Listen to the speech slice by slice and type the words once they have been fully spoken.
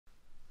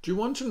Do you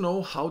want to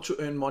know how to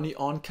earn money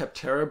on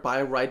Capterra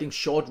by writing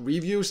short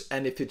reviews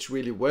and if it's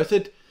really worth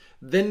it?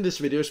 Then this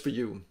video is for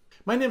you.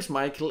 My name's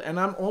Michael and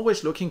I'm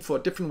always looking for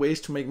different ways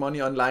to make money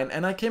online,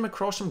 and I came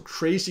across some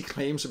crazy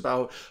claims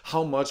about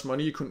how much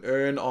money you can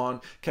earn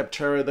on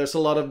Capterra. There's a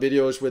lot of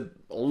videos with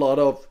a lot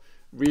of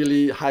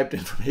really hyped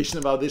information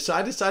about this, so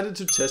I decided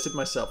to test it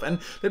myself. And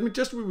let me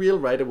just reveal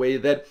right away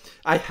that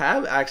I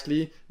have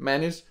actually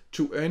managed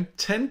to earn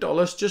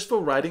 $10 just for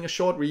writing a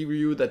short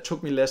review that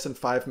took me less than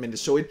 5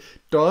 minutes. So it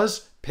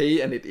does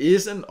pay and it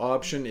is an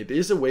option, it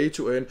is a way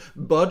to earn,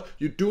 but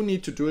you do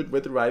need to do it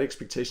with the right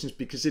expectations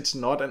because it's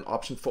not an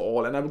option for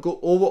all. And I will go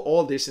over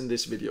all this in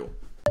this video.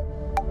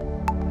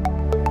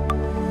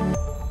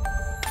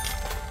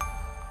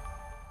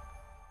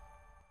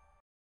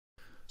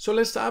 So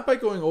let's start by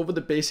going over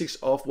the basics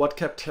of what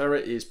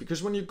Capterra is,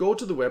 because when you go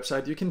to the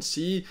website, you can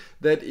see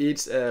that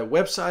it's a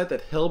website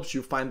that helps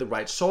you find the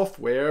right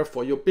software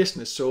for your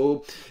business.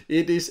 So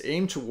it is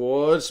aimed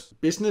towards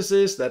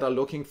businesses that are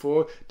looking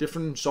for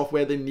different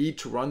software they need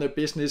to run their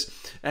business.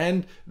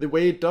 And the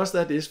way it does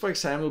that is, for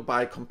example,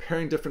 by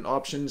comparing different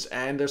options,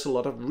 and there's a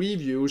lot of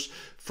reviews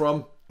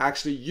from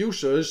actually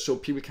users, so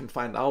people can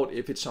find out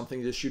if it's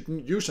something they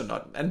shouldn't use or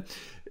not. And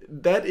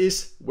that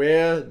is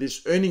where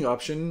this earning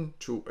option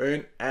to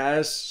earn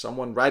as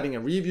someone writing a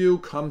review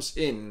comes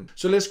in.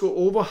 So let's go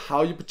over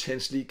how you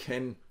potentially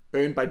can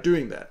earn by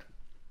doing that.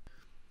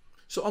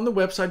 So on the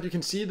website, you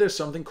can see there's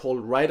something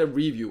called write a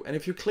review. And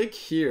if you click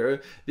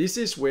here, this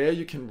is where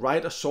you can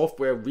write a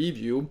software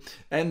review,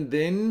 and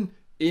then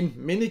in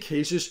many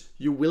cases,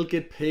 you will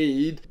get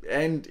paid,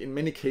 and in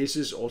many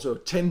cases also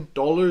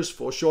 $10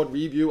 for a short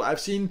review.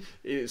 I've seen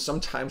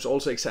sometimes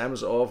also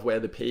examples of where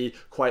they pay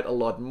quite a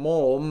lot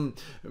more,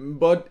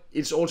 but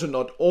it's also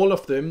not all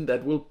of them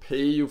that will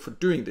pay you for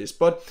doing this.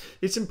 But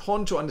it's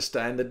important to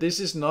understand that this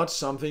is not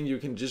something you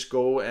can just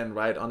go and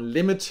write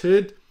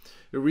unlimited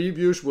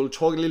reviews. We'll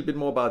talk a little bit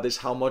more about this,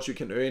 how much you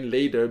can earn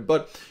later.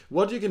 But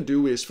what you can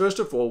do is, first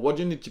of all, what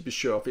you need to be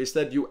sure of is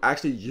that you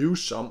actually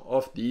use some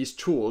of these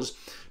tools.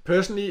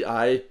 Personally,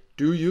 I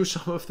do use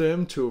some of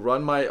them to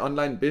run my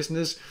online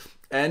business,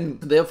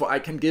 and therefore I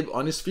can give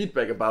honest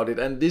feedback about it.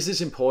 And this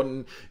is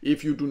important.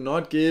 If you do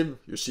not give,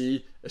 you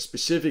see, a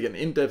specific and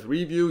in-depth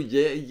review,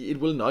 it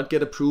will not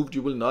get approved,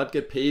 you will not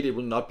get paid, it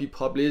will not be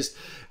published,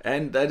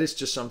 and that is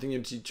just something you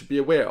need to be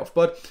aware of.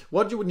 But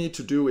what you would need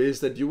to do is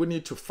that you would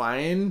need to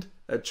find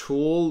a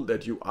tool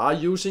that you are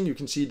using. You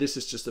can see this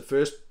is just the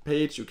first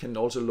page. You can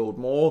also load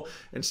more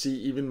and see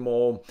even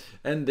more,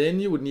 and then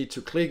you would need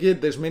to click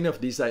it. There's many of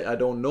these I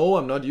don't know,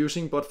 I'm not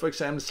using, but for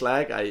example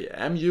Slack I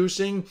am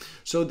using.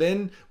 So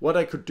then what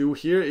I could do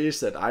here is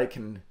that I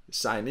can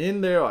sign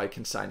in there, or I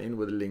can sign in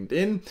with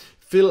LinkedIn,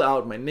 fill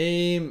out my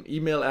name,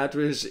 email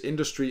address,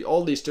 industry,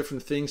 all these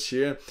different things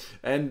here.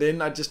 And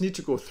then I just need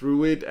to go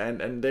through it.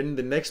 And then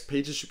the next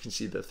pages, you can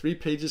see the 3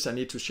 pages. I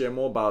need to share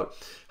more about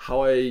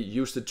how I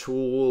use the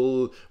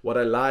tool, what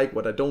I like,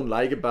 what I don't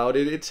like about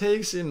it. It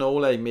takes,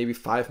 like maybe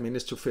 5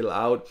 minutes to fill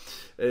out.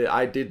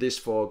 I did this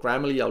for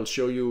Grammarly. I'll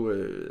show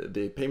you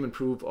the payment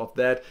proof of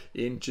that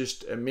in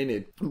just a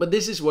minute. But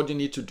this is what you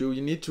need to do.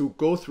 You need to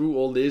go through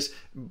all this.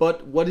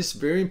 But what is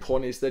very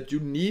important is that you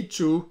need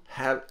to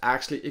have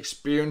actually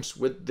experience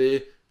with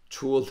the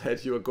tool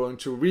that you are going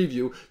to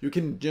review. You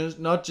can just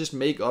not just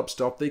make up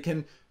stuff. They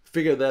can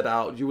figure that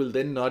out. You will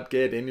then not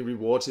get any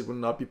rewards. It will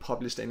not be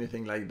published,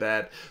 anything like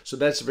that. So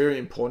that's very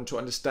important to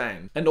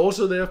understand. And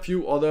also there are a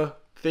few other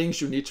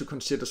things you need to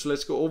consider. So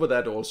let's go over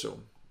that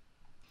also.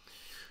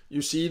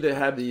 You see they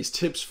have these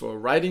tips for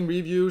writing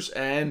reviews,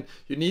 and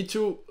you need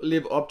to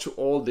live up to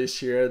all this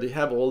here. They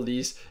have all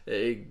these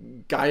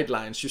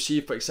guidelines. You see,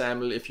 for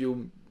example, if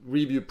you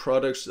review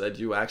products that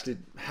you actually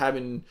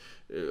haven't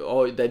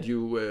or that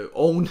you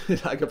own,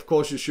 like of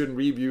course you shouldn't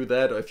review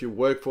that, or if you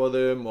work for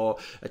them or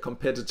a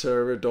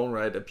competitor, don't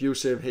write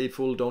abusive,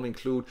 hateful, don't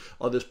include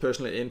others'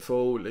 personal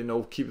info,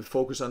 keep the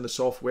focus on the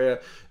software,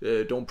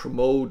 don't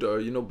promote, or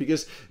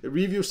because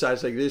review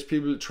sites like this,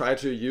 people try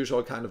to use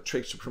all kind of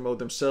tricks to promote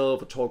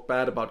themselves or talk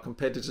bad about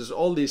competitors,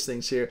 all these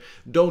things here.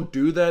 Don't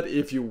do that.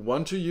 If you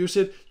want to use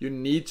it, you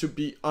need to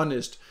be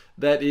honest.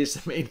 That is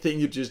the main thing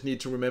you just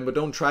need to remember.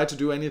 Don't try to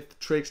do any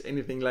tricks,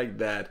 anything like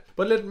that.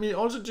 But let me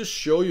also just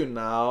show you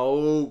now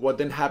what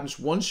then happens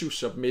once you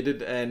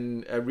submitted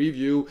a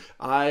review.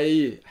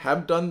 I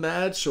have done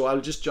that, so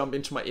I'll just jump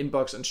into my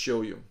inbox and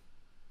show you.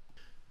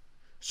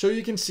 So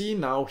you can see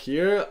now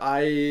here,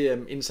 I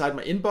am inside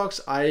my inbox.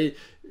 I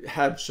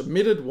have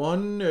submitted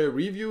one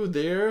review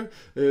there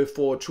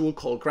for a tool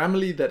called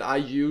Grammarly that I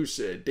use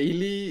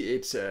daily.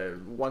 It's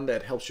one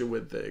that helps you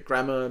with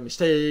grammar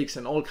mistakes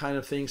and all kind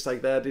of things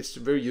like that. It's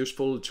a very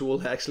useful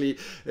tool actually.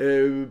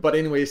 But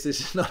anyways, this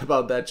is not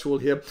about that tool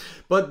here.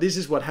 But this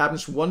is what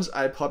happens once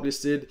I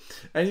published it.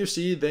 And you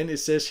see then it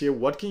says here,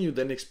 what can you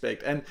then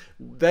expect? And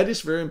that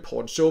is very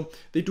important. So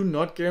they do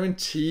not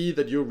guarantee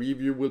that your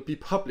review will be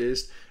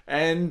published.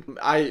 And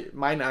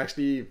mine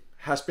actually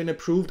has been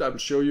approved. I will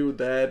show you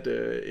that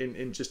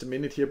in just a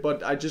minute here,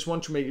 but I just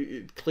want to make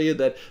it clear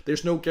that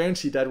there's no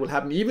guarantee that will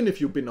happen. Even if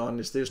you've been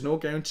honest, there's no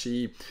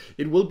guarantee.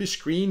 It will be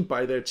screened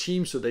by their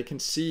team so they can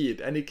see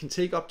it, and it can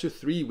take up to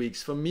 3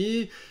 weeks. For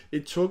me,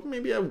 it took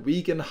maybe a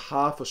week and a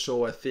half or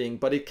so, I think,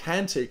 but it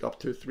can take up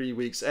to 3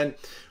 weeks. And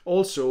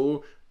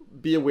also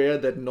be aware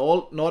that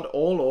not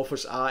all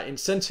offers are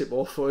incentive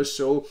offers,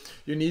 so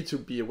you need to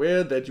be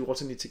aware that you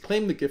also need to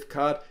claim the gift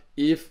card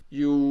if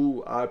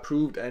you are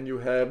approved and you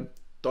have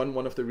done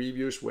one of the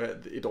reviews where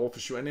it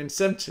offers you an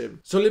incentive.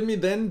 So let me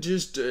then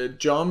just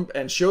jump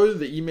and show you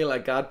the email I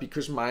got,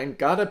 because mine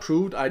got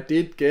approved. I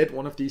did get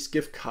one of these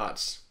gift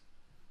cards.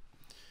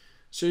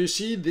 So you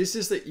see, this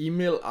is the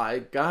email I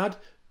got,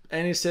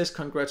 and it says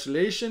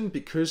congratulations,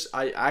 because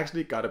I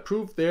actually got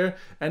approved there,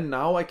 and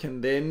now I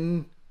can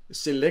then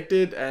select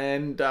it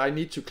and I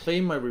need to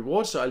claim my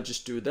reward, so I'll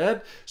just do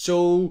that.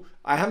 So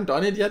I haven't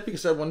done it yet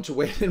because I want to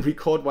wait and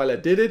record while I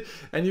did it.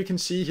 And you can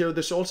see here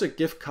there's also a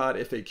gift card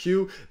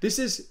FAQ. This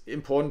is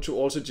important to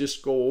also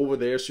just go over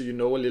there so you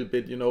know a little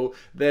bit, you know,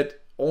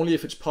 that only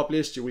if it's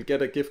published you will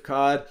get a gift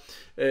card.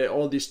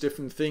 All these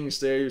different things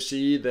there, you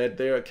see that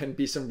there can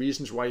be some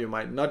reasons why you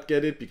might not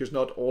get it, because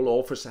not all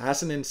offers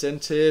has an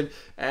incentive,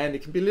 and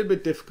it can be a little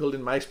bit difficult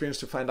in my experience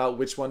to find out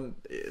which one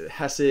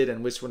has it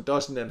and which one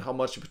doesn't, and how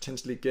much you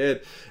potentially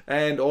get.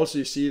 And also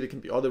you see there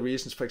can be other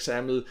reasons. For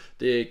example,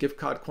 the gift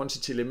card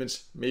quantity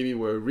limits maybe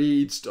were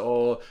reached,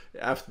 or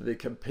after the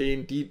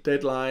campaign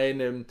deadline,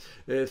 and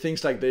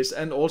things like this.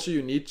 And also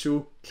you need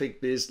to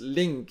click this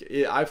link.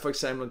 I, for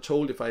example, am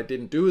told if I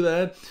didn't do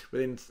that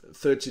within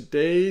 30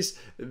 days,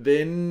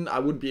 then I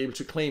wouldn't be able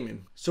to claim it.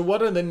 So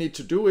what I then need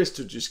to do is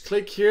to just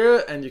click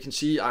here, and you can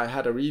see I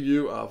had a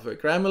review of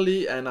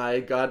Grammarly and I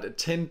got a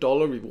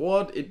 $10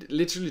 reward. It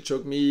literally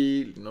took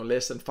me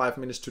less than 5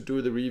 minutes to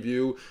do the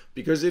review,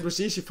 because it was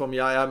easy for me.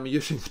 I am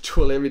using the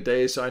tool every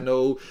day, so I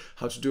know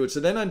how to do it. So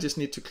then I just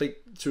need to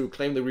click to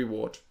claim the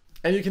reward.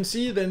 And you can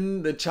see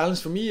then the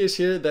challenge for me is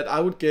here that I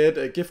would get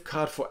a gift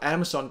card for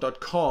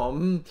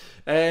Amazon.com,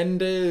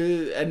 and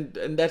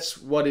that's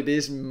what it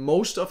is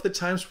most of the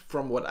times.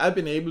 From what I've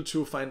been able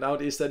to find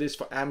out is that it's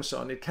for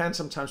Amazon. It can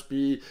sometimes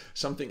be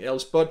something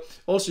else, but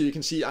also you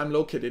can see I'm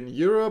located in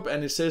Europe,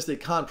 and it says they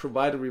can't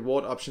provide a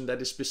reward option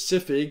that is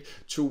specific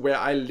to where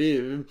I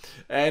live,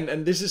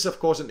 and this is of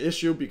course an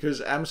issue,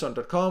 because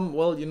Amazon.com,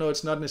 well,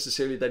 it's not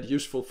necessarily that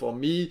useful for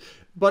me.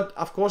 But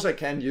of course I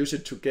can use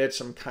it to get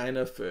some kind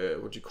of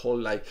what you call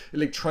like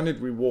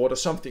electronic reward or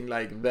something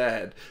like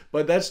that.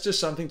 But that's just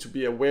something to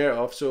be aware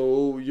of.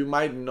 So you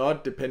might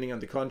not, depending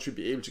on the country,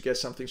 be able to get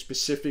something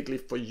specifically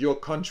for your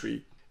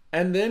country.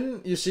 And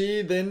then you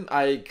see, then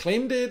I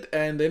claimed it,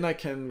 and then I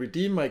can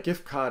redeem my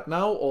gift card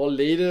now or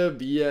later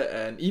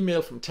via an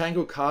email from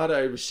Tango Card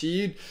I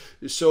received.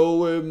 So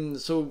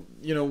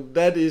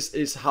that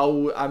is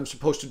how I'm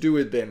supposed to do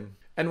it then.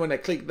 And when I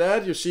click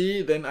that, you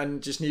see, then I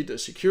just need a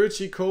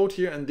security code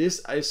here, and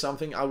this is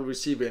something I will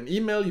receive in an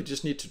email. You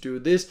just need to do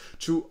this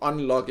to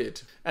unlock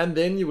it. And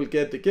then you will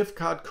get the gift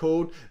card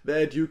code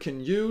that you can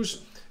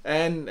use,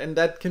 and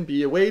that can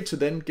be a way to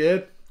then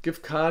get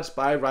gift cards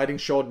by writing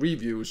short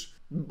reviews.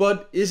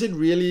 But is it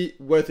really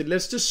worth it?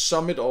 Let's just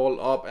sum it all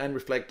up and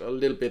reflect a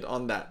little bit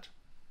on that.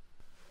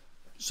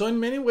 So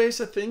in many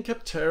ways, I think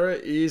Capterra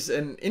is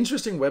an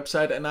interesting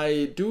website, and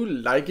I do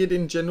like it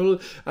in general.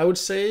 I would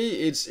say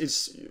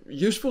it's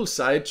useful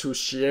site to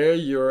share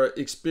your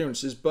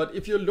experiences, but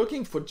if you're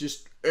looking for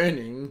just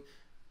earning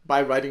by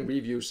writing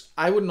reviews,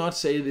 I would not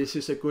say this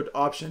is a good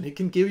option. It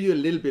can give you a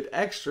little bit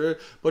extra,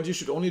 but you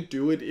should only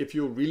do it if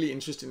you're really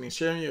interested in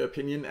sharing your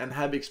opinion and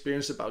have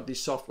experience about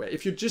this software.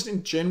 If you just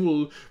in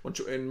general want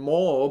to earn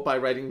more by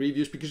writing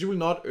reviews, because you will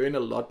not earn a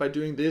lot by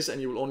doing this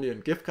and you will only earn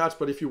gift cards,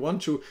 but if you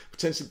want to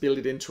potentially build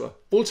it into a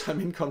full-time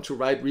income to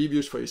write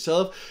reviews for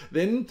yourself,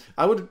 then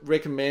I would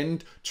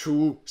recommend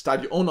to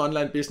start your own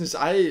online business.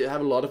 I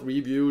have a lot of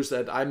reviews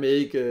that I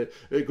make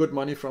good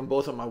money from,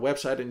 both on my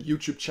website and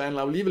YouTube channel.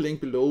 I'll leave a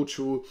link below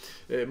to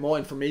more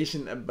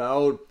information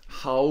about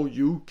how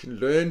you can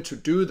learn to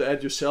do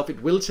that yourself.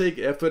 It will take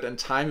effort and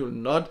time. You will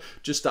not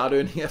just start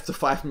earning after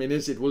 5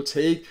 minutes. It will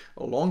take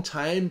a long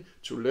time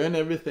to learn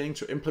everything,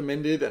 to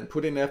implement it and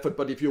put in effort.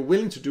 But if you're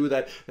willing to do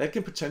that, that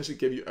can potentially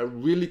give you a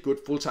really good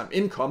full-time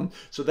income.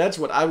 So that's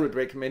what I would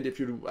recommend if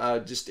you are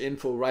just in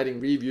for writing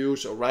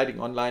reviews or writing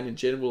online in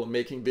general,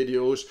 making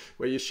videos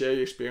where you share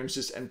your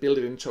experiences and build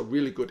it into a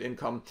really good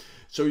income.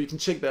 So you can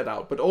check that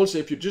out. But also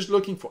if you're just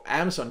looking for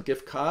Amazon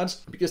gift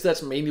cards, because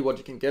that's mainly what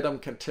you can get on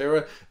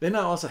Capterra, then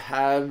I also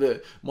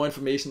have more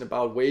information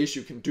about ways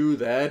you can do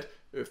that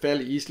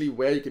fairly easily,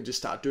 where you can just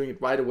start doing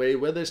it right away,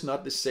 where there's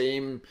not the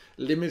same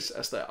limits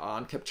as there are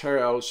on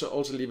Capterra. I'll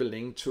also leave a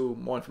link to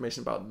more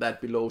information about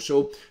that below.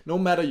 So no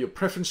matter your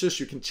preferences,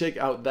 you can check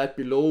out that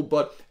below.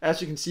 But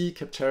as you can see,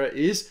 Capterra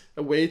is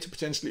a way to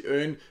potentially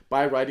earn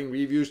by writing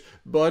reviews,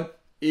 but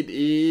it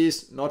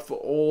is not for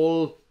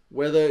all.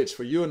 Whether it's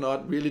for you or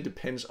not really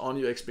depends on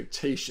your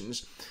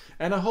expectations.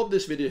 And I hope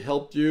this video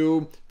helped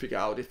you figure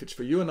out if it's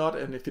for you or not.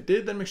 And if it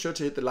did, then make sure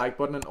to hit the like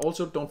button. And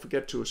also don't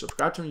forget to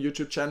subscribe to my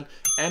YouTube channel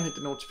and hit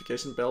the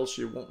notification bell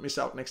so you won't miss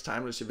out next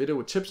time there's a video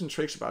with tips and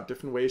tricks about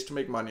different ways to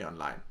make money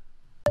online.